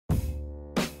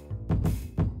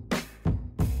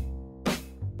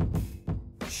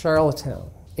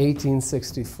Charlottetown,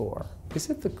 1864.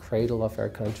 Is it the cradle of our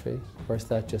country, or is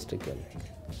that just a gimmick?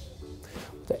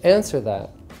 To answer that,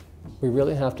 we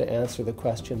really have to answer the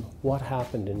question, what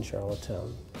happened in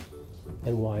Charlottetown,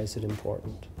 and why is it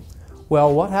important?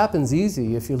 Well, what happen's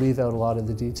easy if you leave out a lot of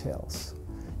the details.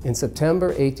 In September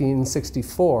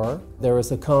 1864, there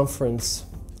was a conference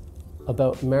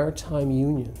about maritime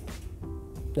union.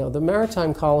 Now, the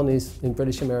maritime colonies in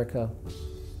British America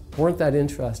weren't that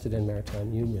interested in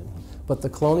maritime union, but the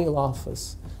colonial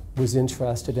office was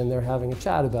interested in their having a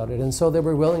chat about it, and so they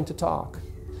were willing to talk.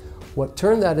 What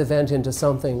turned that event into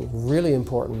something really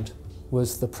important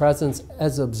was the presence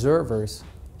as observers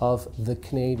of the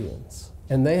Canadians.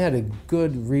 And they had a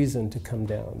good reason to come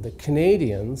down. The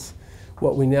Canadians,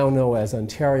 what we now know as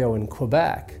Ontario and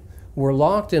Quebec, were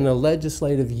locked in a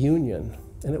legislative union,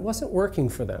 and it wasn't working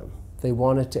for them. They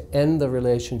wanted to end the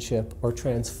relationship or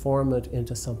transform it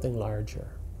into something larger.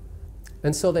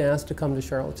 And so they asked to come to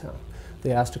Charlottetown.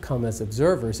 They asked to come as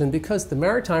observers, and because the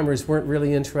Maritimers weren't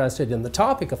really interested in the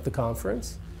topic of the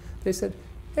conference, they said,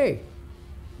 hey,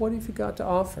 what have you got to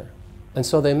offer? And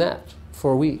so they met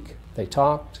for a week. They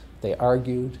talked, they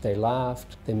argued, they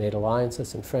laughed, they made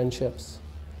alliances and friendships.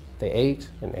 They ate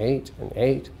and ate and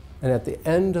ate, and at the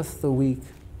end of the week,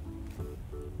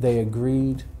 they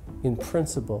agreed in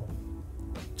principle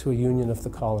to a union of the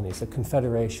colonies, a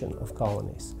confederation of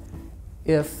colonies,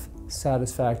 if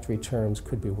satisfactory terms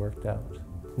could be worked out.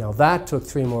 Now that took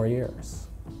 3 more years,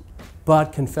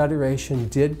 but Confederation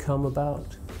did come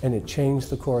about, and it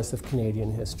changed the course of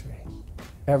Canadian history.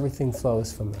 Everything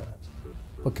flows from that.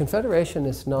 But Confederation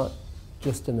is not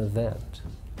just an event.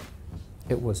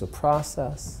 It was a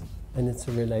process, and it's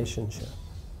a relationship.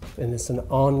 And it's an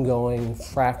ongoing,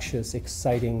 fractious,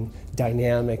 exciting,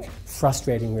 dynamic,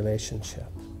 frustrating relationship.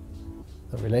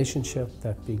 A relationship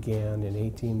that began in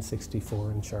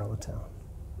 1864 in Charlottetown.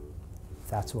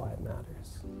 That's why it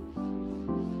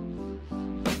matters.